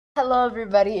Hello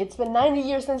everybody, it's been 90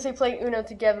 years since we played Uno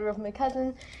together with my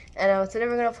cousin, and today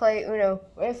we're going to play Uno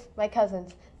with my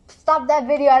cousins. Stop that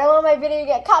video, I don't want my video to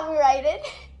get copyrighted.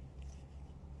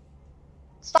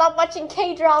 Stop watching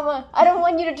K-drama, I don't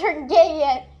want you to turn gay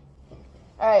yet.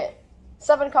 Alright,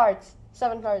 7 cards,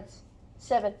 7 cards,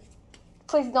 7.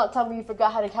 Please don't tell me you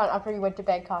forgot how to count after you went to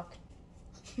Bangkok.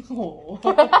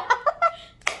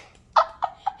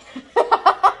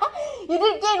 You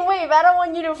did gain weight, but I don't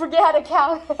want you to forget how to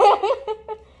count.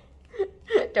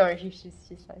 Don't worry, she's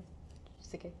fine.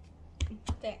 She's okay.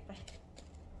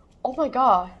 Oh my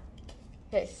god.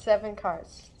 Okay, 7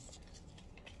 cards.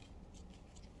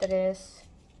 3,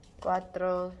 4,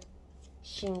 5,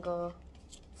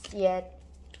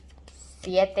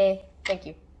 7. Thank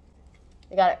you.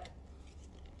 I got it.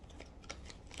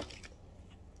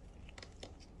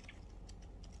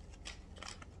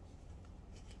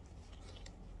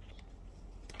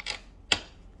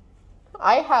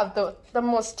 I have the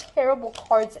most terrible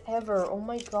cards ever. Oh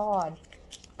my god.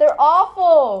 They're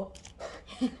awful.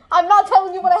 I'm not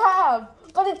telling you what I have,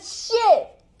 but it's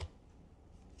shit.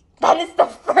 That is the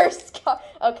first card.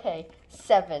 Okay,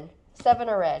 7. 7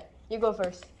 are red. You go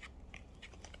first.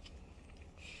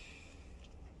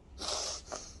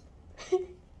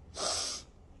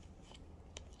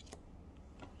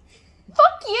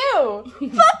 Fuck you.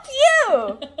 Fuck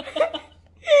you.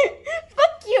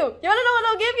 Fuck you! You wanna know what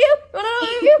I'll give you? You wanna know what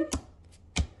I'll give you?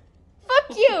 Fuck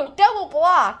you! Double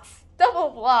blocks! Double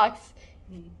blocks!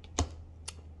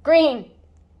 Green!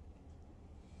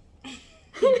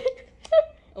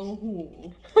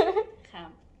 Oh.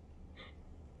 Ham.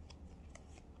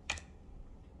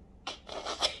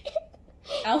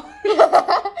 Oh.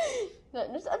 No,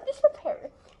 I'm just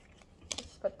preparing.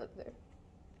 Just put them there.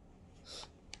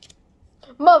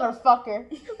 Motherfucker!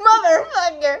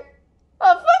 Motherfucker!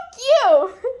 Oh, fuck you!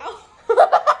 Oh.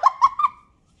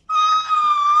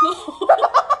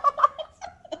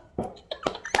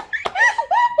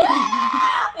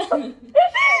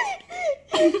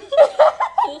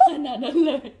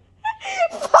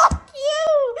 Fuck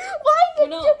you! Why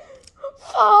did you?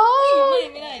 Fuck!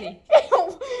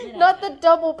 Not the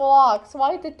double blocks.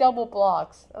 Why the double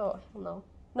blocks? Oh, no.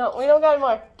 No, we don't got any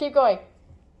more. Keep going.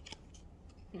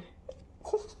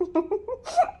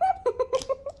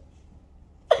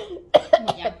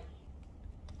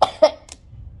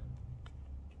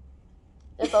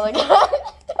 That's all I got.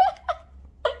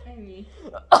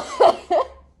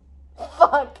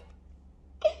 Fuck.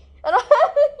 I don't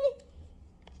have any.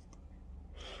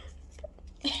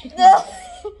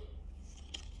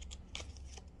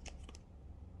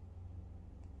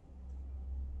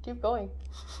 Keep going.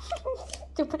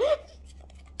 Stupid.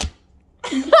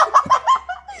 +4,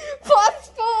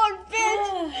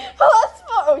 bitch! +4.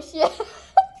 Oh shit.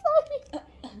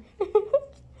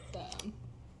 Sorry.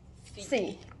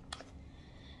 C.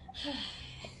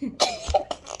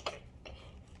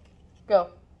 Go.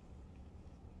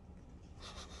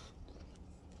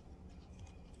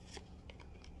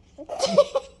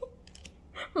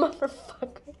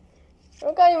 Motherfucker. I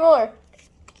don't got any more.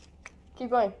 Keep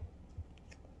going.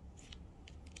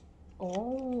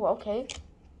 Oh, okay.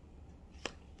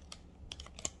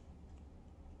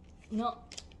 No.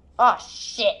 Oh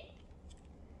shit.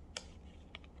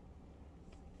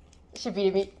 Should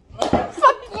be me.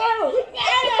 Fuck you!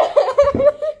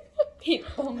 Hit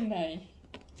tong này.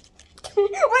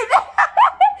 Wait,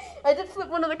 I did flip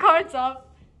one of the cards off.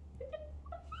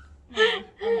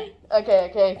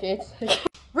 Okay.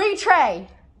 Retray.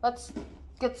 Let's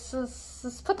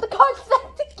put the cards back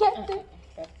together.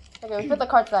 Okay, we put the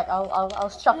cards back. I'll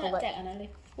shuffle it.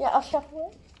 Yeah, I'll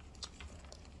shuffle it.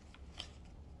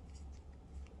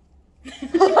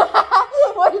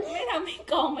 What?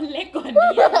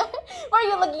 Why are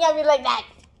you looking at me like that?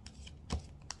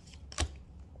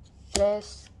 3,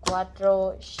 4,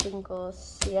 5,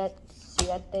 7.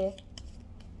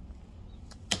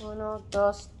 1, 2,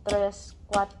 3,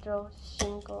 4,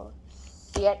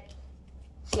 5,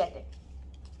 7.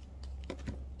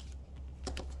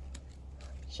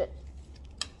 Shit.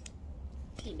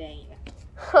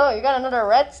 Oh, you got another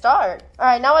red start.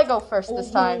 Alright, now I go first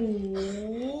this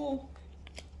time.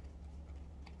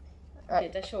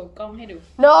 Right.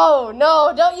 No,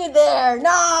 don't you dare.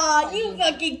 No, you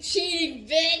fucking cheating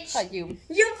bitch. Fuck you.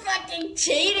 You fucking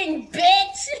cheating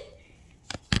bitch.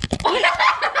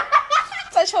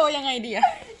 Don't show it.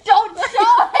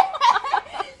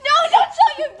 No, don't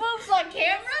show your boobs on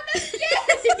camera. That's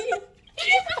gay.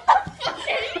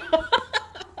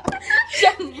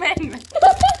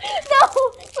 No,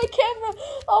 my camera.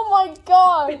 Oh my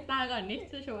god. ปิดตาก่อนนิด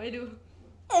จะโชว์ให้ดู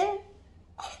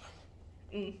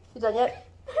You done yet?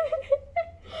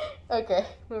 Okay,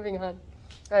 moving on.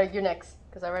 Alright, you're next,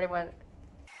 because I already went.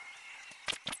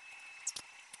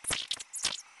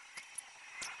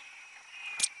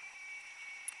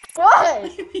 What?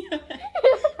 What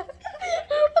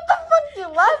the fuck are you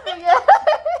laughing at?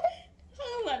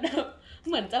 เหมือนแบบเ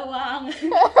หมือนจะวาง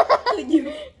คือยิ้ม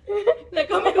แล้ว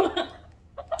ก็ไม่วาง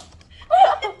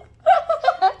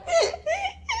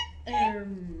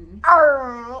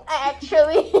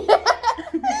Actually.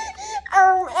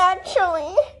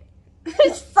 Actually.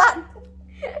 Son.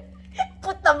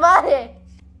 Put the money.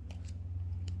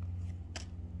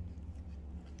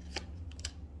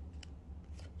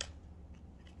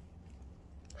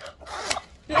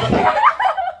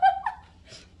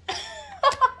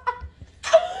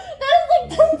 There's like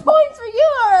 10 points for you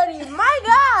already. My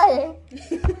guy.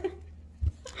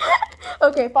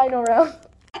 Okay, final round.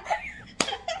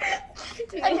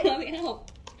 จะไม่เอาไม่เอา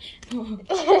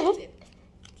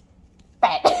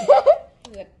Bad.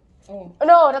 เกิดโอ้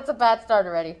No, that's a bad start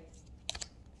already.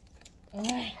 โอ้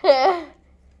ย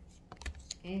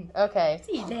Okay.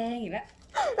 สีแดงอีกแล้ว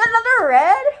Another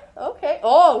red? Okay.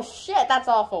 Oh shit, that's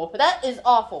awful. That is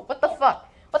awful. What the fuck?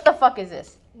 What the fuck is this?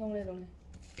 ลงเลยลงเลย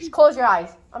Just close your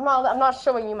eyes. I'm not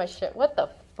showing you my shit. What the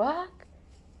fuck?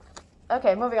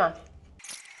 Okay, moving on.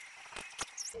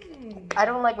 I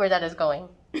don't like where that is going.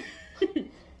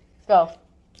 Go.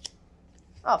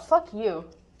 Oh, fuck you.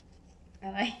 อะ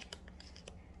ไร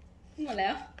หมดแล้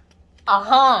ว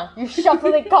Uh-huh. You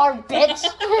shuffling card, bitch.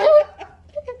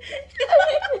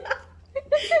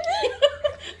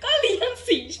 ก็เลี้ยง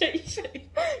สีเฉย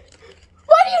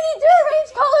What do you need to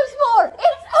arrange colors for?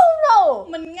 It's Uno.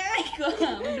 ๆมันง่ายกว่า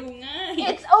มันดูง่าย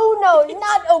It's Uno,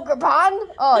 not Ogrepon.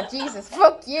 Oh, Jesus.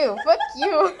 Fuck you. Fuck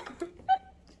you.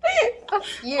 Fuck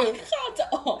you. ชอบจะ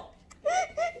ออก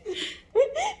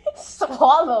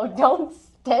Swallow, don't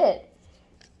spit.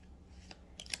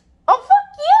 Oh, fuck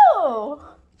you.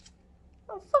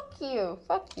 Oh, fuck you.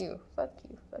 Fuck you. Fuck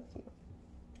you. Fuck you.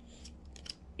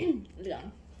 เหลือง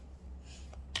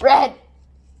Red.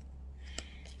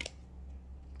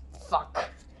 Fuck.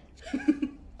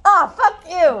 Oh, fuck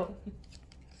you.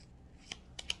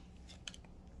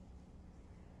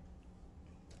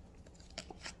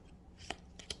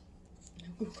 แล้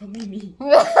วกูก็ไม่มี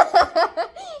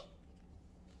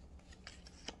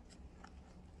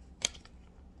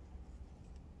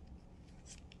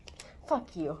Fuck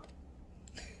you.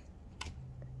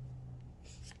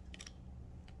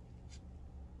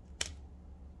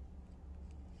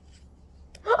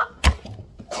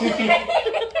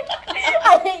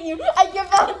 I hate you. I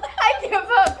give up. I give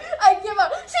up. I give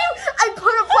up. See, I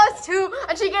put a +2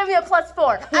 and she gave me a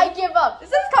 +4. I give up. Is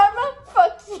this karma?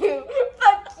 Fuck you.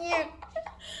 Fuck you.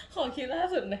 ขอคลิปล่า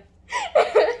สุดหน่อย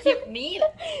คลิปนี้แหล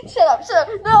ะ Shut up. Shut up.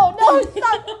 No, no,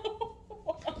 stop.